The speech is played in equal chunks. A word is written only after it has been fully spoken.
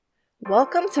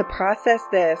Welcome to Process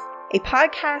This, a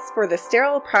podcast for the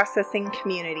sterile processing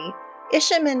community.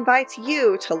 Isham invites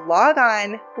you to log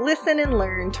on, listen, and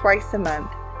learn twice a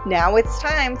month. Now it's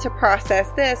time to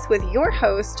process this with your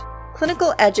host,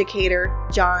 clinical educator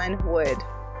John Wood.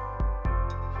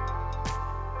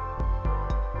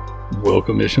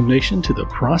 Welcome, Isham Nation, to the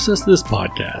Process This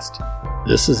podcast.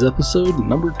 This is episode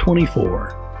number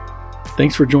 24.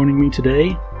 Thanks for joining me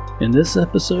today. In this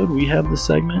episode, we have the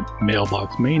segment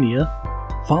Mailbox Mania,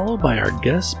 followed by our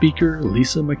guest speaker,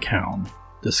 Lisa McCown,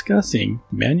 discussing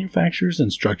manufacturer's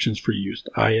instructions for used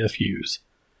IFUs.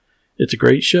 It's a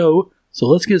great show, so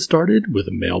let's get started with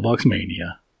Mailbox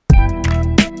Mania.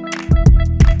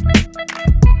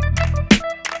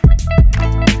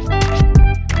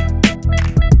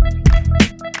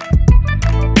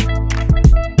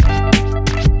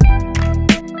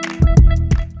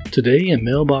 Today in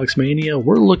Mailbox Mania,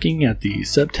 we're looking at the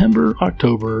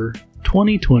September-October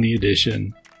 2020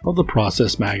 edition of the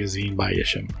Process magazine by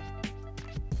Isham.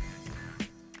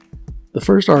 The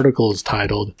first article is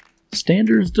titled,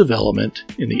 Standards Development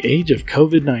in the Age of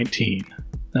COVID-19.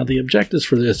 Now, the objectives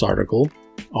for this article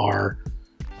are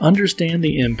understand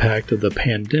the impact of the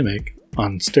pandemic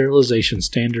on sterilization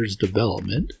standards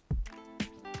development,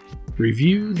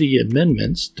 review the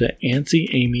amendments to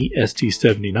ANSI/AAMI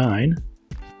ST79,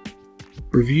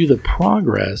 review the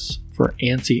progress for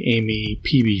ANSI/AAMI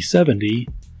PB70,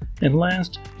 and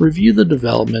last, review the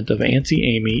development of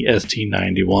ANSI/AAMI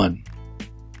ST91.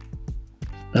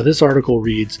 Now this article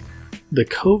reads, the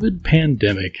COVID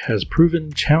pandemic has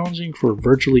proven challenging for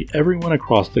virtually everyone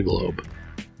across the globe.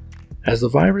 As the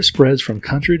virus spreads from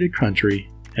country to country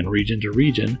and region to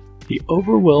region, the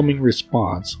overwhelming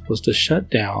response was to shut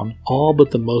down all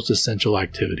but the most essential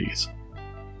activities.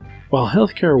 While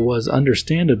healthcare was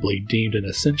understandably deemed an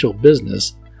essential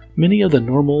business, many of the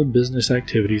normal business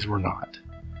activities were not.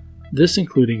 This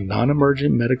including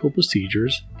non-emergent medical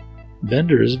procedures,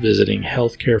 vendors visiting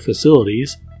healthcare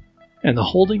facilities, and the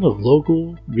holding of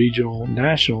local, regional,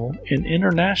 national, and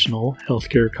international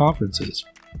healthcare conferences.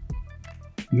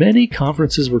 Many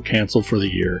conferences were canceled for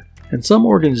the year, and some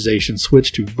organizations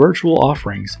switched to virtual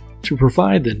offerings to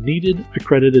provide the needed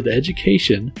accredited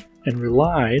education and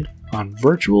relied on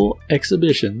virtual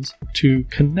exhibitions to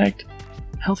connect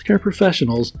healthcare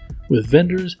professionals with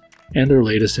vendors and their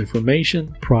latest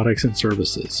information, products, and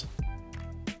services.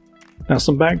 Now,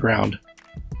 some background.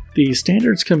 The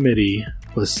Standards Committee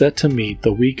was set to meet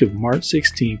the week of March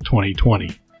 16,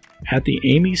 2020, at the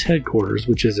AAMI's headquarters,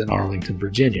 which is in Arlington,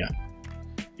 Virginia.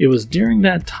 It was during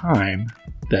that time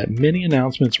that many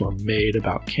announcements were made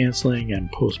about canceling and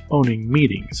postponing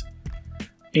meetings.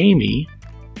 AAMI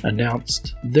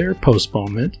announced their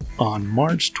postponement on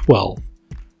March 12th,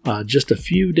 just a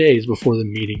few days before the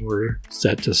meeting were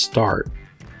set to start.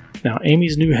 Now,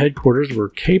 AAMI's new headquarters were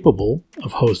capable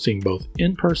of hosting both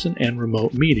in-person and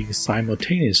remote meetings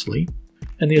simultaneously,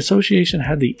 and the association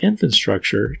had the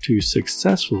infrastructure to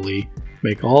successfully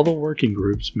make all the working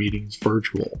groups meetings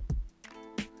virtual.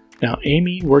 Now,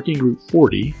 AAMI Working Group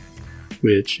 40,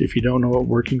 which, if you don't know what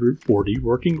Working Group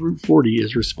 40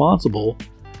 is responsible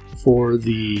for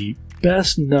the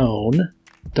best known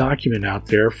document out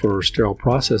there for sterile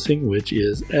processing, which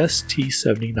is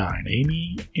ST79,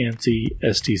 AAMI ANSI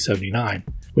ST79,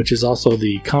 which is also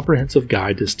the Comprehensive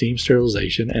Guide to Steam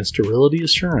Sterilization and Sterility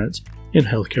Assurance in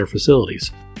Healthcare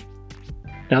Facilities.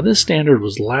 Now, this standard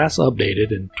was last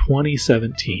updated in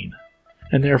 2017,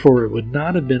 and therefore it would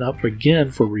not have been up again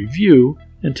for review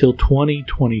until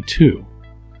 2022.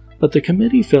 But the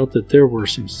committee felt that there were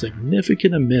some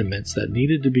significant amendments that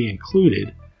needed to be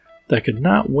included that could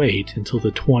not wait until the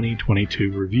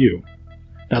 2022 review.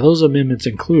 Now, those amendments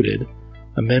included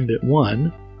Amendment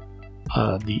 1,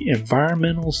 the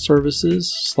environmental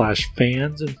services /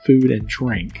 fans and food and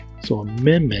drink. So,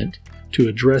 amendment to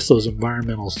address those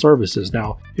environmental services.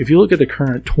 Now, if you look at the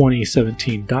current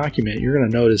 2017 document, you're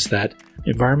going to notice that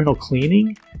environmental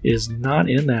cleaning is not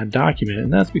in that document,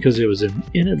 and that's because it was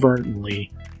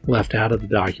inadvertently left out of the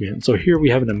document. So here we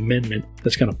have an amendment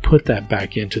that's going to put that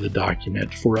back into the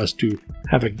document for us to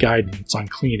have a guidance on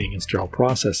cleaning and sterile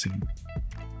processing.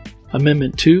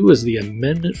 Amendment 2 is the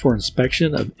amendment for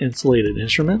inspection of insulated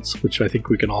instruments, which I think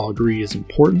we can all agree is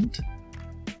important.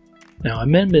 Now,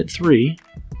 Amendment 3,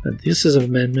 this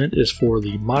amendment is for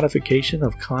the modification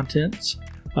of contents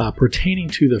pertaining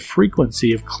to the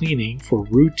frequency of cleaning for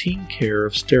routine care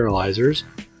of sterilizers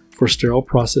for sterile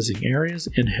processing areas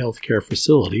in healthcare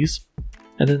facilities.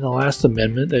 And then the last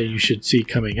amendment that you should see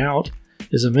coming out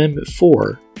is Amendment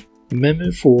 4,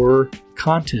 Amendment 4,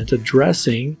 content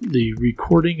addressing the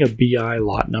recording of BI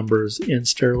lot numbers in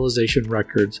sterilization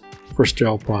records for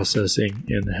sterile processing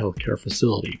in the healthcare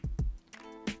facility.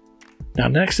 Now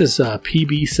next is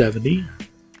PB70.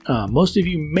 Most of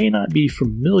you may not be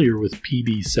familiar with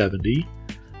PB70,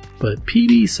 but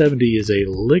PB70 is a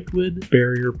liquid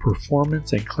barrier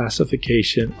performance and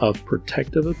classification of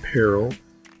protective apparel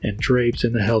and drapes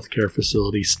in the healthcare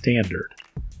facility standard.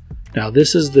 Now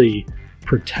this is the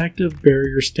Protective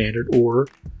Barrier Standard, or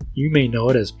you may know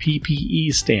it as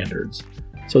PPE standards.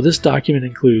 So this document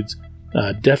includes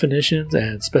definitions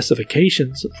and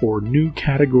specifications for new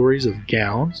categories of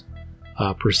gowns,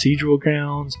 procedural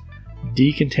gowns,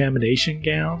 decontamination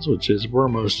gowns, which is we're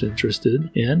most interested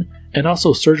in, and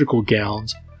also surgical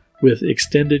gowns with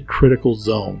extended critical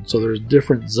zones. So there's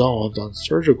different zones on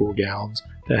surgical gowns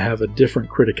that have a different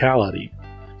criticality.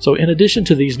 So in addition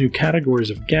to these new categories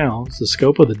of gowns, the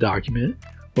scope of the document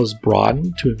was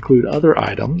broadened to include other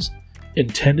items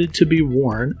intended to be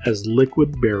worn as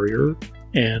liquid barrier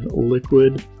and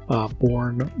liquid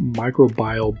borne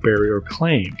microbial barrier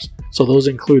claims. So those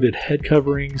included head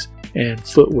coverings and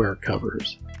footwear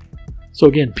covers. So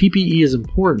again, PPE is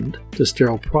important to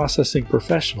sterile processing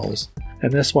professionals,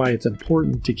 and that's why it's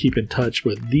important to keep in touch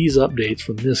with these updates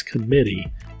from this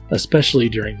committee, especially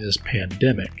during this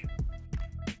pandemic.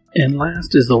 And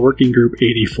last is the Working Group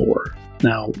 84.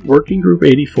 Now, Working Group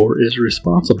 84 is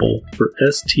responsible for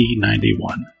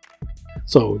ST91.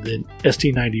 So the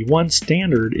ST91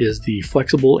 standard is the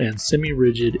flexible and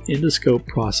semi-rigid endoscope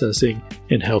processing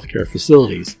in healthcare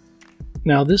facilities.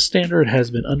 Now, this standard has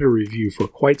been under review for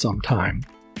quite some time,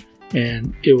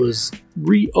 and it was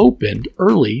reopened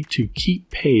early to keep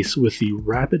pace with the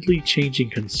rapidly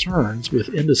changing concerns with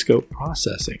endoscope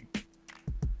processing.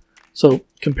 So,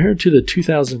 compared to the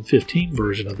 2015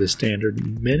 version of this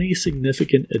standard, many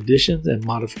significant additions and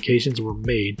modifications were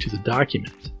made to the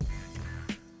document.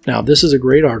 Now, this is a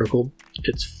great article.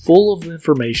 It's full of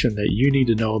information that you need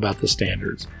to know about the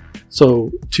standards.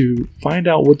 So, to find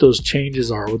out what those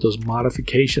changes are, what those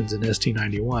modifications in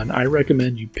ST91, I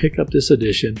recommend you pick up this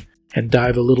edition and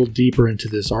dive a little deeper into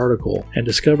this article and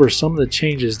discover some of the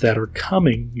changes that are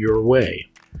coming your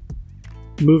way.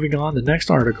 Moving on, the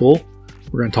next article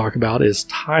we're going to talk about is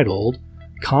titled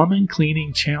Common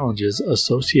Cleaning Challenges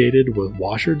Associated with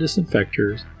Washer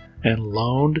Disinfectors and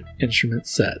Loaned Instrument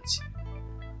Sets.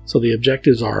 So the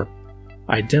objectives are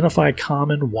identify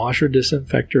common washer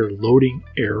disinfector loading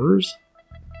errors,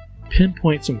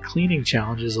 pinpoint some cleaning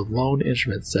challenges of loaned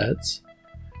instrument sets,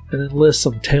 and then list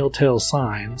some telltale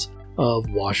signs of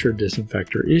washer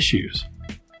disinfector issues.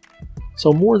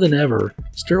 So more than ever,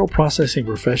 sterile processing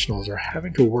professionals are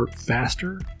having to work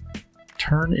faster,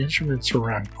 turn instruments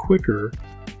around quicker,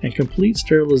 and complete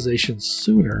sterilization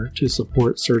sooner to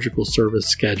support surgical service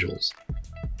schedules.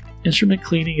 Instrument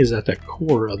cleaning is at the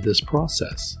core of this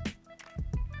process.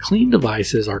 Clean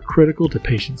devices are critical to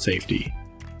patient safety.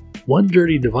 One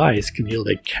dirty device can yield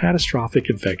a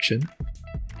catastrophic infection,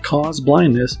 cause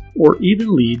blindness, or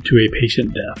even lead to a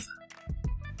patient death.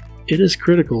 It is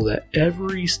critical that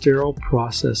every sterile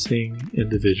processing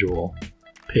individual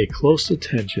pay close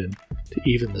attention to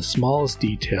even the smallest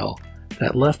detail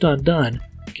that, left undone,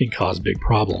 can cause big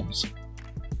problems.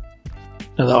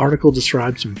 Now, the article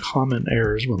describes some common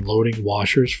errors when loading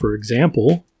washers. For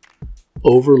example,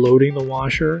 overloading the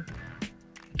washer,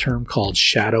 a term called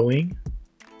shadowing.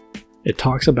 It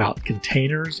talks about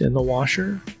containers in the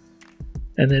washer,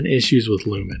 and then issues with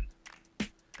lumen.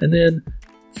 And then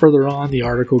further on, the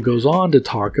article goes on to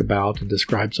talk about and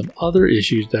describe some other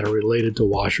issues that are related to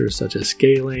washers, such as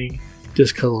scaling,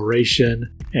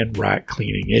 discoloration, and rack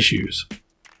cleaning issues.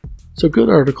 So, good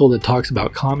article that talks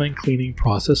about common cleaning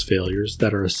process failures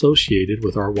that are associated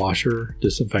with our washer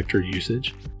disinfector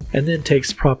usage, and then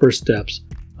takes proper steps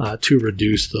to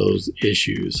reduce those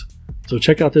issues. So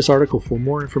check out this article for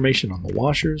more information on the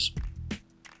washers.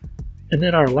 And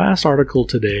then our last article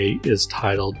today is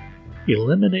titled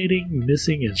Eliminating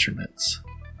Missing Instruments.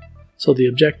 So the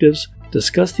objectives: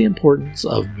 discuss the importance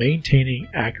of maintaining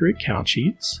accurate count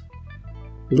sheets,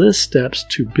 list steps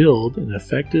to build an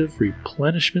effective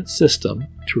replenishment system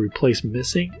to replace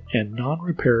missing and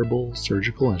non-repairable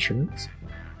surgical instruments,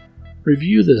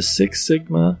 review the Six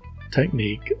Sigma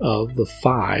technique of the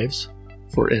fives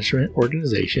for instrument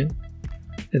organization,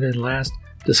 and then last,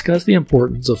 discuss the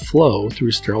importance of flow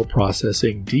through sterile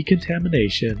processing,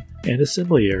 decontamination, and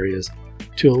assembly areas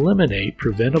to eliminate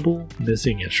preventable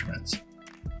missing instruments.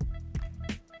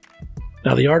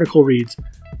 Now the article reads,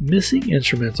 missing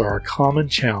instruments are a common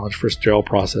challenge for sterile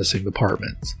processing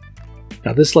departments.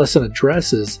 Now this lesson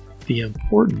addresses the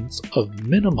importance of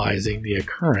minimizing the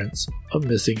occurrence of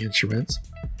missing instruments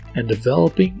and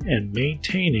developing and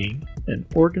maintaining an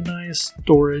organized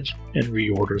storage and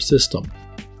reorder system.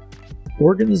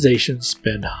 Organizations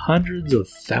spend hundreds of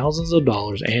thousands of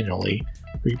dollars annually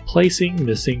replacing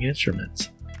missing instruments.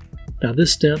 Now,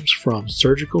 this stems from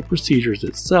surgical procedures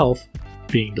itself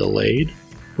being delayed,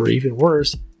 or even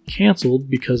worse, canceled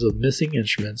because of missing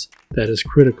instruments that is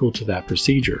critical to that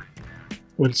procedure.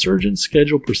 When surgeons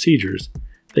schedule procedures,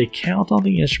 they count on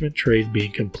the instrument trays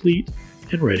being complete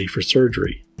and ready for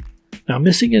surgery. Now,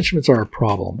 missing instruments are a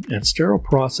problem, and sterile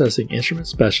processing instrument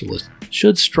specialists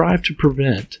should strive to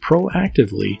prevent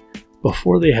proactively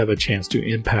before they have a chance to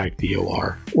impact the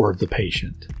OR or the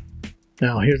patient.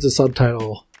 Now, here's the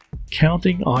subtitle,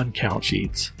 Counting on Count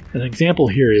Sheets. An example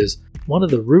here is, one of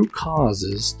the root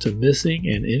causes to missing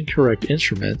and incorrect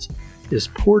instruments is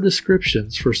poor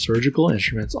descriptions for surgical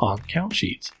instruments on count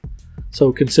sheets.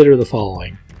 So consider the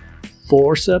following: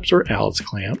 forceps or Alice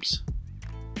clamps,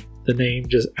 the name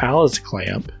just Alice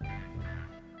clamp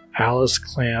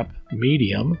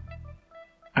medium,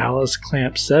 Alice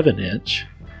clamp 7-inch,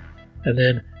 and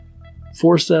then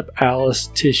forceps Alice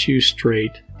tissue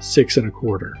straight 6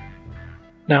 1/4.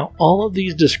 Now, all of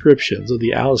these descriptions of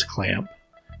the Alice clamp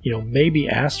may be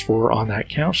asked for on that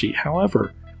count sheet.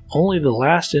 However, only the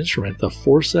last instrument, the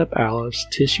forceps Alice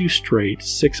tissue straight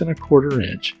 6 1/4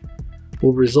 inch,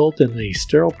 will result in the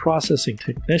sterile processing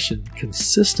technician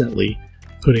consistently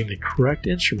putting the correct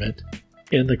instrument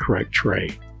in the correct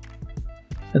tray.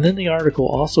 And then the article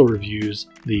also reviews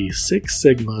the 6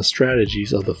 Sigma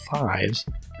strategies of the 5s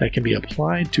that can be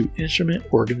applied to instrument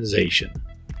organization.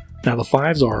 Now, the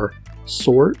 5s are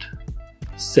sort,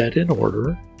 set in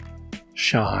order,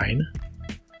 shine,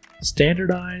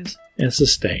 standardize, and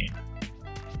sustain.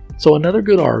 So another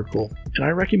good article, and I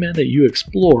recommend that you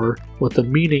explore what the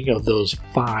meaning of those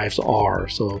 5s are.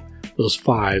 So those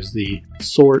 5s, the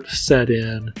sort, set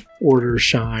in, order,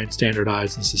 shine,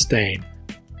 standardize, and sustain.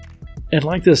 And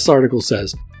like this article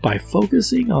says, by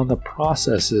focusing on the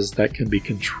processes that can be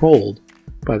controlled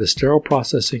by the sterile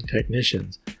processing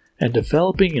technicians and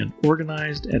developing an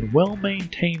organized and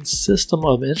well-maintained system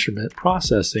of instrument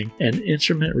processing and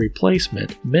instrument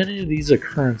replacement, many of these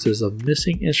occurrences of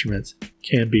missing instruments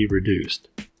can be reduced.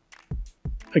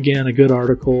 Again, a good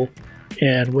article.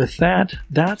 And with that,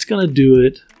 that's going to do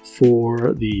it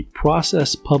for the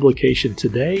process publication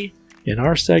today in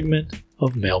our segment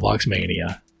of Mailbox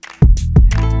Mania.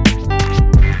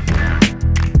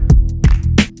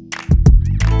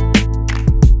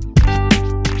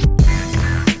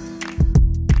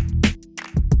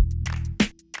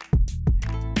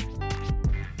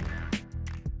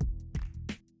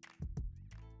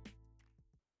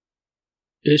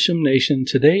 Isham Nation,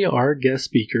 today our guest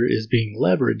speaker is being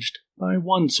leveraged by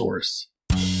OneSource.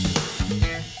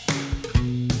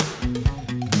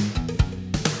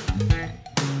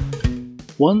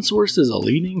 OneSource is a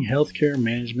leading healthcare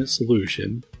management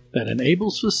solution that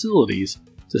enables facilities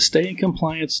to stay in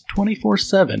compliance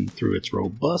 24/7 through its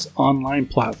robust online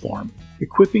platform,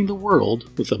 equipping the world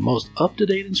with the most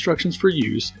up-to-date instructions for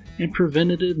use and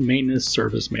preventative maintenance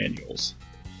service manuals.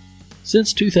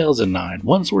 Since 2009,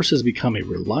 OneSource has become a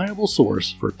reliable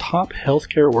source for top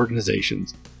healthcare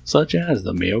organizations such as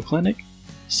the Mayo Clinic,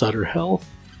 Sutter Health,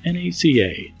 and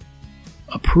HCA.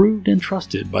 Approved and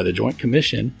trusted by the Joint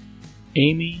Commission,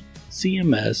 AAMI,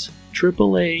 CMS,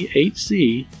 AAA,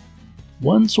 HC,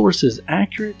 OneSource's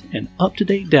accurate and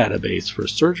up-to-date database for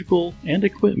surgical and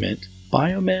equipment,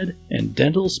 biomed, and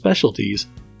dental specialties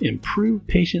improve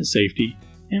patient safety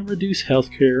and reduce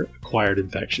healthcare-acquired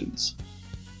infections.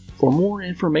 For more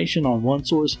information on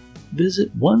OneSource,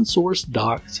 visit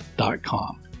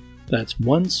onesourcedocs.com. That's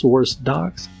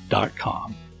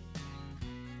onesourcedocs.com.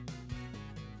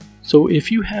 So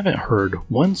if you haven't heard,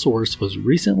 OneSource was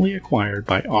recently acquired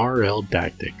by RL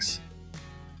Dactics.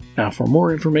 Now for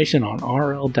more information on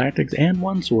RL Dactics and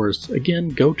OneSource, again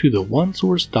go to the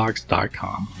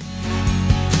onesourcedocs.com.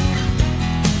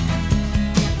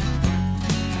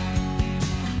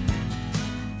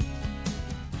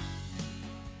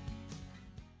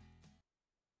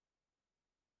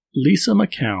 Lisa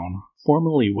McCown,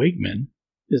 formerly Wakeman,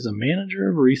 is a manager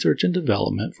of research and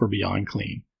development for Beyond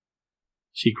Clean.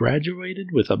 She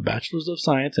graduated with a Bachelor's of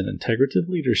Science in Integrative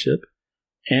Leadership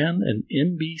and an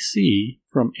MBC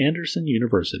from Anderson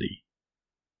University.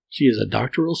 She is a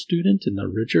doctoral student in the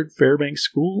Richard Fairbanks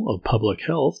School of Public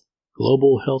Health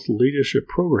Global Health Leadership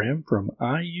Program from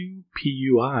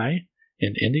IUPUI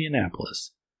in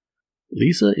Indianapolis.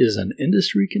 Lisa is an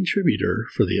industry contributor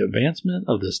for the advancement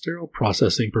of the sterile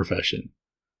processing profession.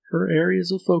 Her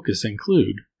areas of focus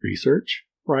include research,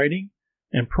 writing,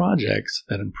 and projects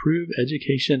that improve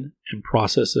education and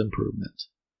process improvement.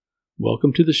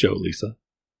 Welcome to the show, Lisa.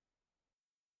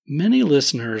 Many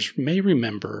listeners may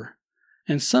remember,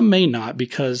 and some may not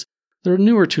because they're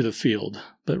newer to the field,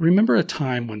 but remember a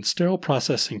time when sterile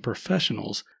processing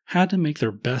professionals had to make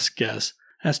their best guess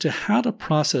as to how to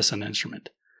process an instrument.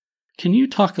 Can you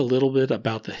talk a little bit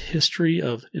about the history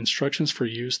of instructions for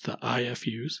use, the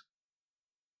IFUs?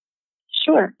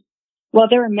 Sure. Well,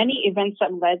 there are many events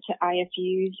that led to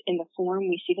IFUs in the form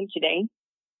we see them today.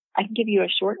 I can give you a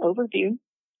short overview.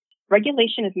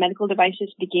 Regulation of medical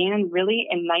devices began really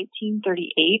in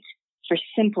 1938 for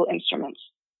simple instruments.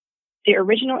 The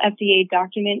original FDA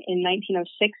document in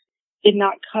 1906 did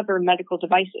not cover medical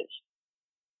devices.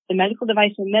 The Medical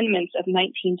Device Amendments of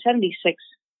 1976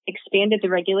 expanded the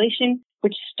regulation,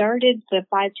 which started the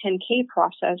 510K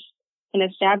process and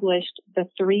established the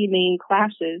three main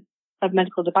classes of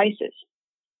medical devices.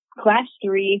 Class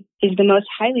 3 is the most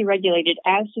highly regulated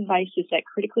as devices that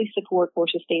critically support or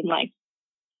sustain life.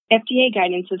 FDA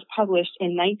guidance was published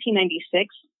in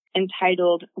 1996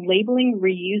 entitled Labeling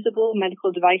Reusable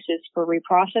Medical Devices for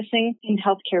Reprocessing in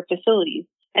Healthcare Facilities,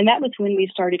 and that was when we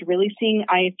started really seeing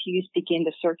IFUs begin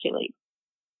to circulate.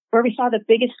 Where we saw the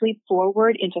biggest leap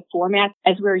forward into format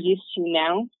as we're used to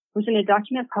now was in a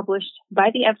document published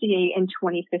by the FDA in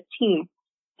 2015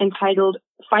 entitled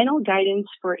Final Guidance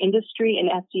for Industry and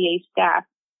FDA Staff,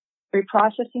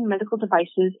 Reprocessing Medical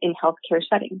Devices in Healthcare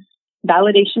Settings,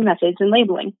 Validation Methods and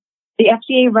Labeling. The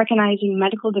FDA recognizing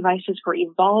medical devices were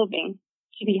evolving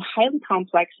to be highly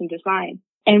complex in design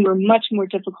and were much more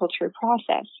difficult to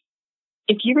reprocess.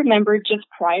 If you remember, just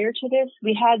prior to this,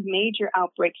 we had major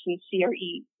outbreaks in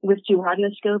CRE with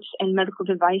duodenoscopes and medical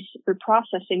device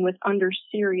reprocessing was under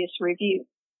serious review.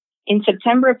 In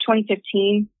September of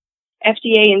 2015,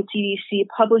 FDA and CDC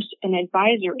published an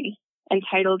advisory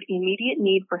entitled Immediate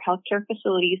Need for Healthcare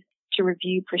Facilities to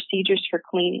Review Procedures for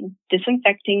Cleaning,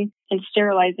 Disinfecting, and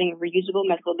Sterilizing Reusable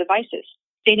Medical Devices,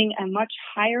 stating a much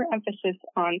higher emphasis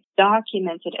on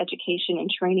documented education and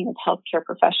training of healthcare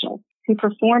professionals who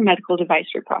perform medical device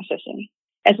reprocessing,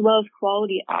 as well as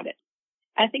quality audits.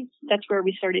 I think that's where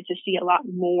we started to see a lot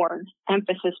more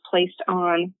emphasis placed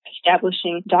on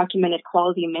establishing documented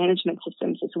quality management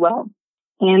systems as well,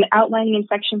 and outlining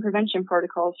infection prevention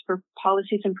protocols for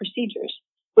policies and procedures,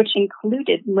 which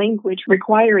included language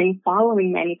requiring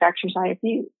following manufacturers'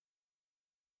 IFUs.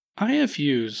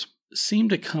 IFUs seem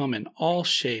to come in all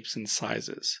shapes and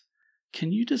sizes.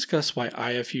 Can you discuss why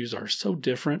IFUs are so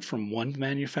different from one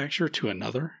manufacturer to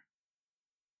another?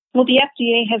 Well, the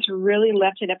FDA has really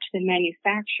left it up to the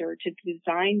manufacturer to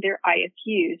design their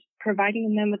IFUs,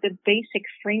 providing them with a basic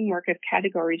framework of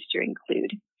categories to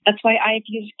include. That's why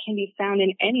IFUs can be found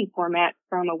in any format,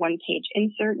 from a one-page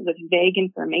insert with vague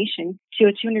information to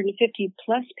a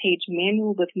 250-plus page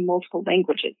manual with multiple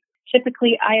languages.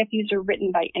 Typically, IFUs are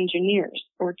written by engineers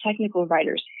or technical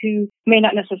writers who may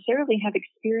not necessarily have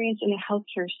experience in a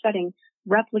healthcare setting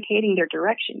replicating their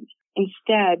directions.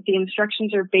 Instead, the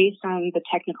instructions are based on the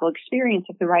technical experience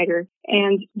of the writer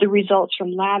and the results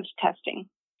from labs testing.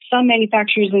 Some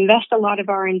manufacturers invest a lot of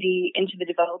R&D into the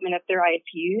development of their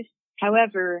IFUs.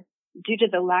 However, due to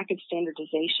the lack of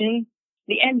standardization,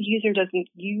 the end user doesn't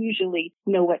usually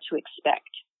know what to expect.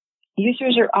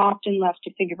 Users are often left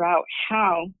to figure out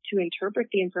how to interpret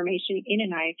the information in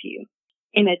an IFU.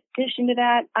 In addition to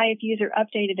that, IFUs are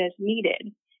updated as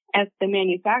needed at the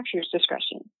manufacturer's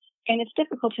discretion. And it's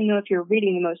difficult to know if you're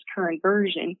reading the most current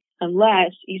version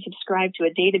unless you subscribe to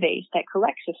a database that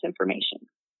collects this information.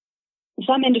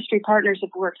 Some industry partners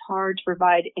have worked hard to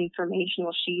provide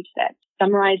informational sheets that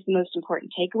summarize the most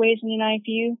important takeaways in an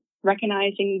IFU,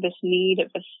 recognizing this need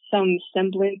of some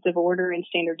semblance of order and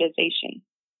standardization.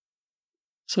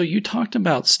 So you talked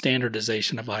about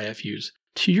standardization of IFUs.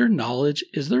 To your knowledge,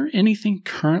 is there anything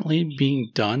currently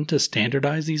being done to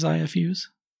standardize these IFUs?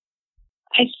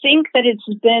 I think that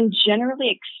it's been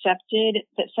generally accepted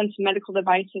that since medical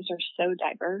devices are so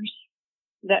diverse,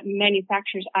 that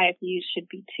manufacturers' IFUs should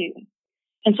be too.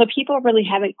 And so people really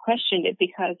haven't questioned it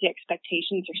because the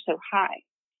expectations are so high.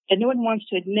 And no one wants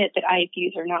to admit that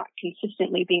IFUs are not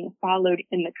consistently being followed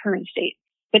in the current state.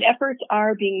 But efforts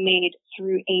are being made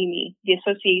through AAMI, the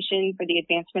Association for the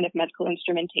Advancement of Medical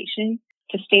Instrumentation,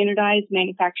 to standardize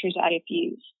manufacturers'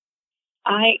 IFUs.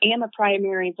 I am a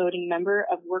primary voting member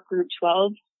of Workgroup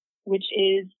 12, which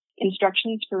is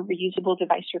Instructions for Reusable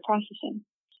Device Reprocessing.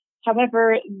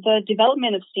 However, the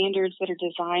development of standards that are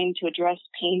designed to address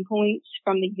pain points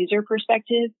from the user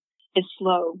perspective is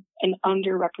slow and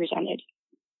underrepresented.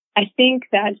 I think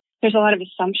that there's a lot of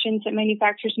assumptions that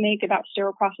manufacturers make about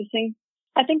sterile processing,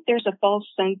 I think there's a false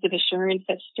sense of assurance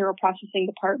that sterile processing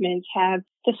departments have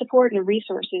the support and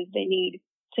resources they need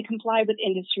to comply with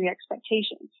industry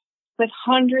expectations. With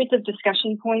hundreds of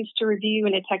discussion points to review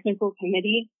in a technical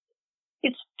committee,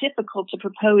 it's difficult to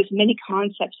propose many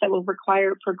concepts that will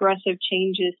require progressive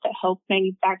changes that help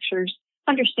manufacturers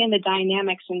understand the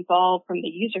dynamics involved from the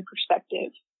user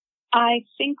perspective. I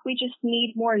think we just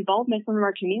need more involvement from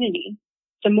our community.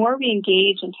 The more we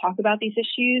engage and talk about these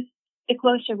issues, the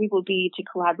closer we will be to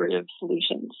collaborative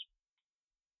solutions.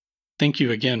 Thank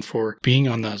you again for being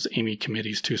on those AAMI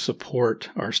committees to support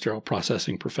our sterile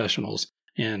processing professionals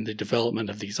and the development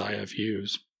of these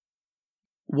IFUs.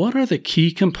 What are the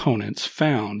key components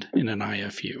found in an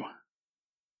IFU?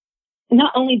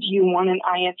 Not only do you want an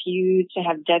IFU to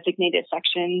have designated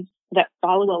sections that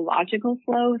follow a logical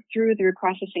flow through the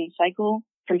reprocessing cycle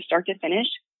from start to finish,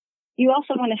 you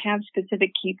also want to have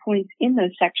specific key points in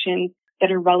those sections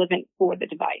that are relevant for the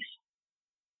device.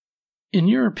 In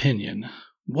your opinion,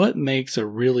 what makes a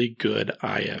really good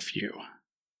IFU?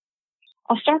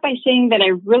 I'll start by saying that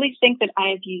I really think that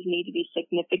IFUs need to be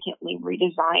significantly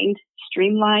redesigned,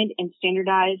 streamlined, and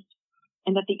standardized,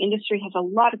 and that the industry has a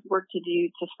lot of work to do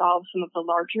to solve some of the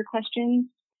larger questions.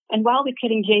 And while we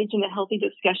could engage in a healthy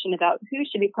discussion about who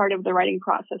should be part of the writing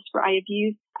process for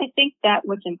IFUs, I think that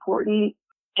what's important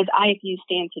as IFUs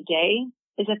stand today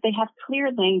is that they have clear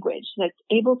language that's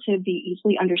able to be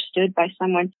easily understood by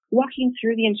someone walking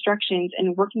through the instructions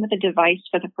and working with the device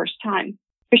for the first time.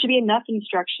 There should be enough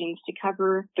instructions to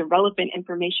cover the relevant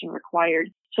information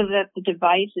required so that the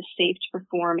device is safe to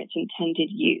perform its intended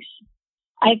use.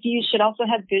 IFUs should also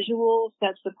have visuals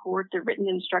that support the written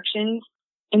instructions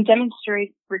and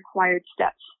demonstrate required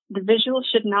steps. The visuals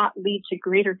should not lead to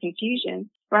greater confusion.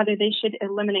 Rather, they should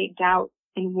eliminate doubt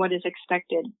in what is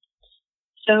expected.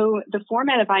 So the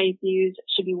format of IFUs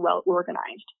should be well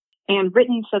organized and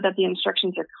written so that the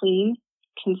instructions are clean,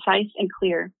 concise, and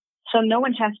clear. So no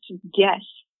one has to guess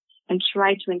and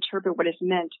try to interpret what is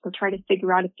meant or try to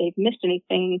figure out if they've missed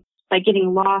anything by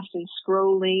getting lost in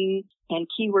scrolling and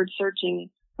keyword searching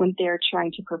when they're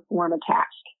trying to perform a task.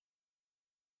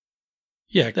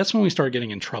 Yeah, that's when we start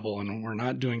getting in trouble and when we're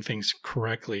not doing things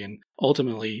correctly. And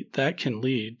ultimately, that can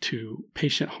lead to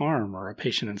patient harm or a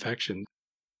patient infection.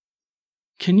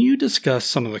 Can you discuss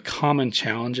some of the common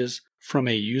challenges from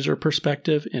a user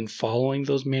perspective in following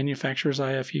those manufacturers'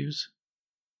 IFUs?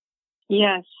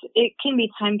 Yes, it can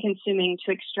be time-consuming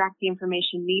to extract the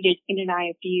information needed in an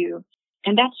IFU,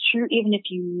 and that's true even if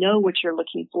you know what you're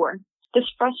looking for. This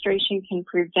frustration can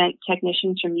prevent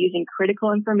technicians from using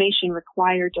critical information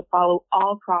required to follow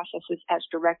all processes as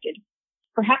directed,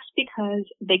 perhaps because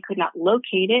they could not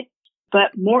locate it,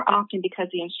 but more often because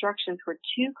the instructions were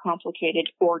too complicated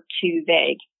or too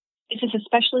vague. This is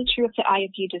especially true if the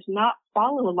IFU does not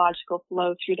follow a logical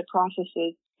flow through the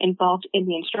processes involved in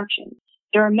the instructions.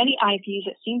 There are many IFUs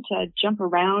that seem to jump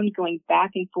around, going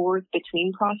back and forth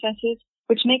between processes,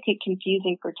 which make it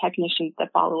confusing for technicians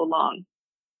that follow along.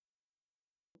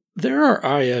 There are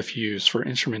IFUs for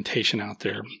instrumentation out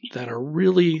there that are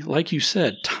really, like you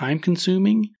said,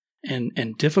 time-consuming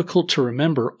and difficult to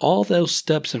remember all those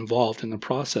steps involved in the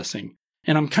processing.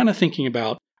 And I'm kind of thinking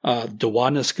about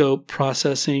duodenoscope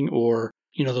processing or,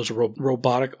 those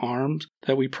robotic arms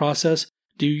that we process.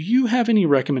 Do you have any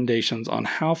recommendations on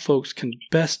how folks can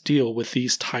best deal with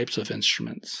these types of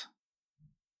instruments?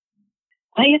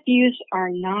 IFUs are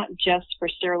not just for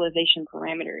sterilization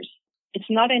parameters. It's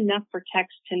not enough for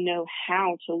techs to know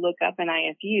how to look up an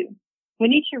IFU. We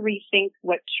need to rethink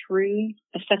what true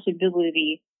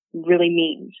accessibility really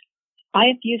means.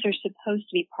 IFUs are supposed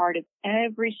to be part of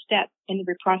every step in the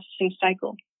reprocessing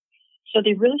cycle. So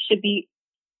they really should be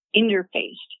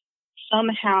interfaced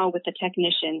somehow with the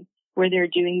technician where they're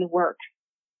doing the work.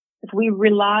 If we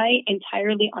rely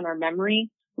entirely on our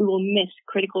memory, we will miss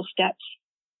critical steps,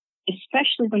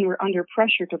 especially when we're under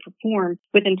pressure to perform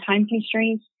within time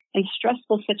constraints and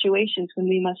stressful situations when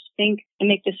we must think and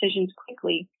make decisions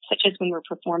quickly, such as when we're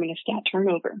performing a stat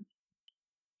turnover.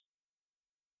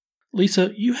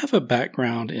 Lisa, you have a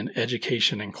background in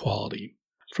education and quality.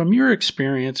 From your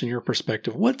experience and your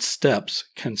perspective, what steps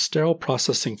can sterile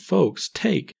processing folks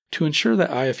take to ensure that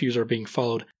IFUs are being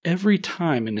followed every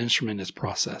time an instrument is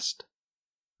processed?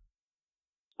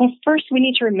 Well, first, we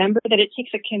need to remember that it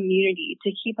takes a community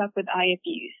to keep up with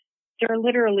IFUs. There are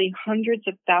literally hundreds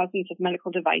of thousands of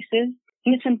medical devices,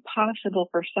 and it's impossible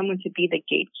for someone to be the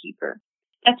gatekeeper.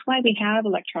 That's why we have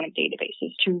electronic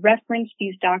databases to reference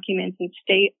these documents and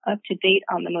stay up to date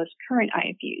on the most current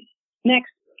IFUs.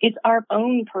 Next, it's our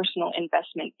own personal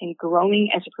investment in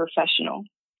growing as a professional.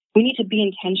 We need to be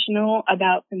intentional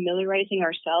about familiarizing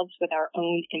ourselves with our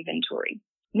own inventory.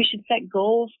 We should set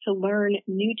goals to learn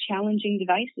new challenging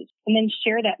devices and then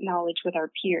share that knowledge with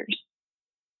our peers.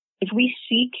 If we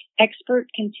seek expert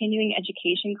continuing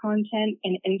education content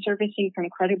and in-servicing from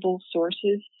credible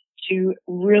sources to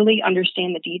really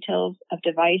understand the details of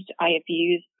device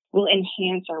IFUs, will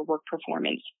enhance our work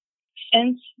performance.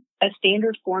 Since a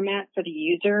standard format for the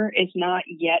user is not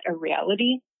yet a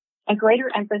reality, a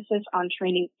greater emphasis on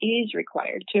training is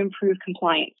required to improve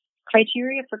compliance.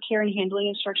 Criteria for care and handling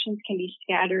instructions can be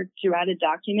scattered throughout a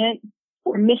document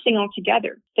or missing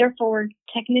altogether. Therefore,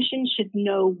 technicians should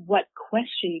know what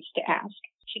questions to ask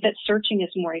so that searching is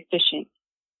more efficient.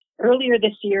 Earlier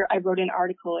this year, I wrote an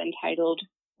article entitled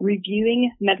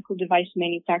Reviewing Medical Device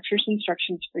Manufacturers'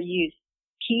 Instructions for Use,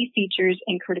 Key Features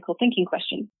and Critical Thinking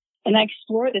Questions. And I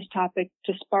explore this topic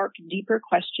to spark deeper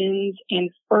questions and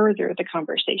further the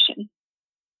conversation.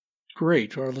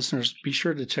 Great. To our listeners, be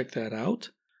sure to check that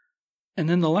out. And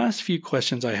then the last few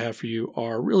questions I have for you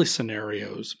are really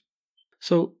scenarios.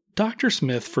 So, Dr.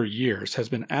 Smith for years has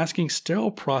been asking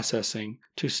sterile processing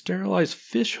to sterilize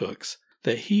fish hooks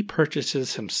that he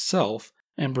purchases himself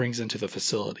and brings into the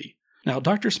facility. Now,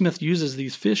 Dr. Smith uses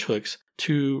these fish hooks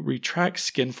to retract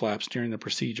skin flaps during the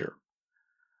procedure.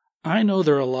 I know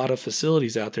there are a lot of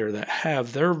facilities out there that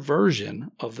have their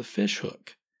version of the fish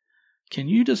hook. Can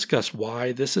you discuss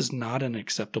why this is not an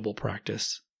acceptable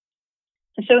practice?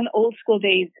 So in the old school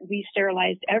days, we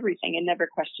sterilized everything and never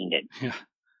questioned it. Yeah.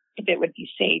 If it would be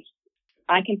safe.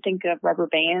 I can think of rubber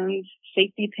bands,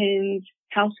 safety pins,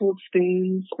 household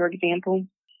spoons, for example.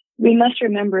 We must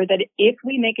remember that if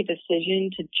we make a decision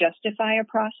to justify a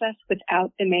process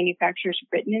without the manufacturer's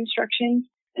written instructions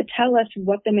to tell us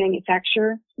what the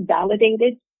manufacturer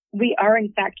validated, we are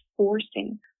in fact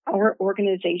forcing our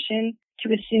organization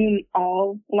to assume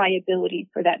all liability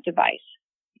for that device.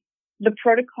 The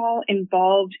protocol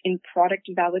involved in product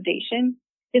validation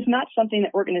is not something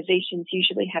that organizations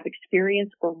usually have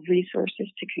experience or resources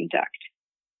to conduct.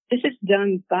 This is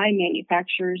done by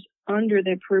manufacturers under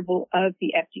the approval of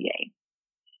the FDA.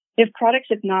 If products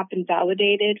have not been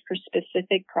validated for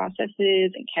specific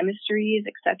processes and chemistries,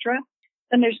 etc.,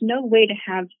 then there's no way to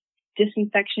have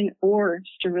disinfection or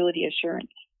sterility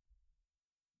assurance.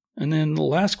 And then the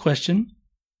last question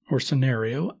or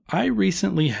scenario, I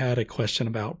recently had a question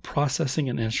about processing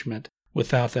an instrument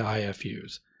without the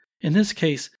IFUs. In this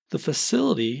case, the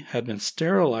facility had been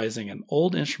sterilizing an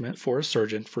old instrument for a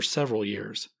surgeon for several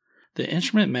years. The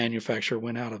instrument manufacturer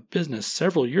went out of business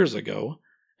several years ago,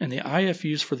 and the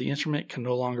IFUs for the instrument can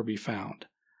no longer be found.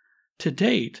 To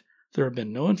date, there have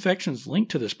been no infections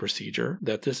linked to this procedure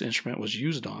that this instrument was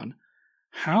used on.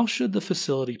 How should the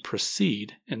facility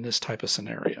proceed in this type of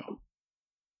scenario?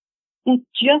 Well,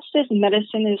 just as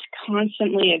medicine is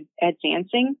constantly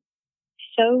advancing,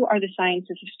 so are the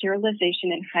sciences of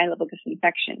sterilization and high-level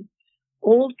disinfection.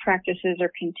 Old practices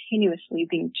are continuously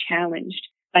being challenged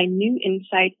by new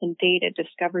insight and data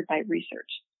discovered by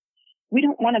research. We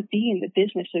don't want to be in the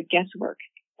business of guesswork,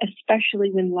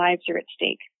 especially when lives are at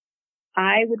stake.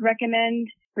 I would recommend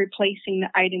replacing the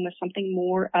item with something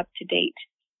more up-to-date.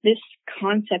 This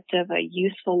concept of a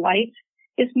useful life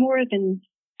is more than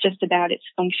just about its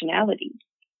functionality.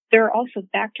 There are also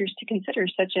factors to consider,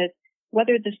 such as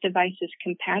whether this device is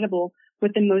compatible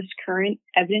with the most current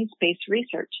evidence-based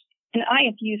research, and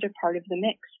IFUs are part of the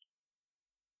mix.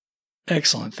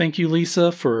 Excellent. Thank you,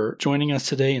 Lisa, for joining us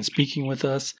today and speaking with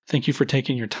us. Thank you for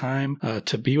taking your time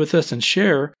to be with us and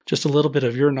share just a little bit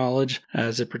of your knowledge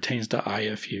as it pertains to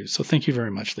IFUs. So thank you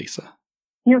very much, Lisa.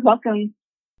 You're welcome.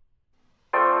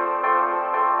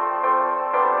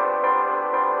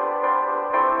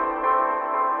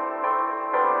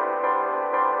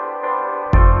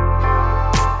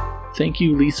 Thank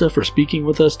you, Lisa, for speaking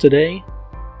with us today.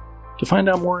 To find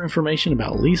out more information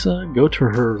about Lisa, go to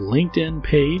her LinkedIn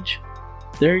page.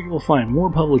 There you will find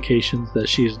more publications that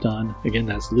she has done. Again,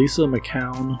 that's Lisa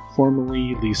McCown,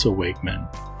 formerly Lisa Wakeman.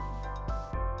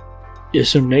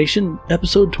 ISHM Nation,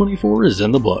 episode 24 is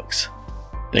in the books.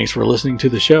 Thanks for listening to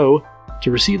the show.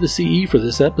 To receive the CE for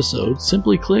this episode,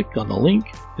 simply click on the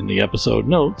link in the episode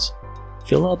notes,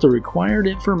 fill out the required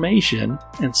information,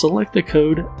 and select the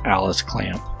code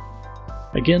AliceClamp.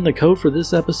 Again, the code for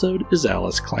this episode is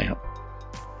AliceClamp.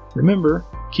 Remember,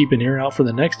 keep an ear out for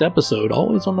the next episode,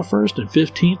 always on the 1st and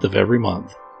 15th of every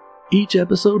month. Each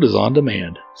episode is on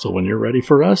demand, so when you're ready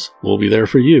for us, we'll be there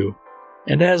for you.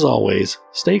 And as always,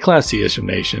 stay classy, ISHM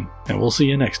Nation, and we'll see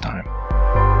you next time.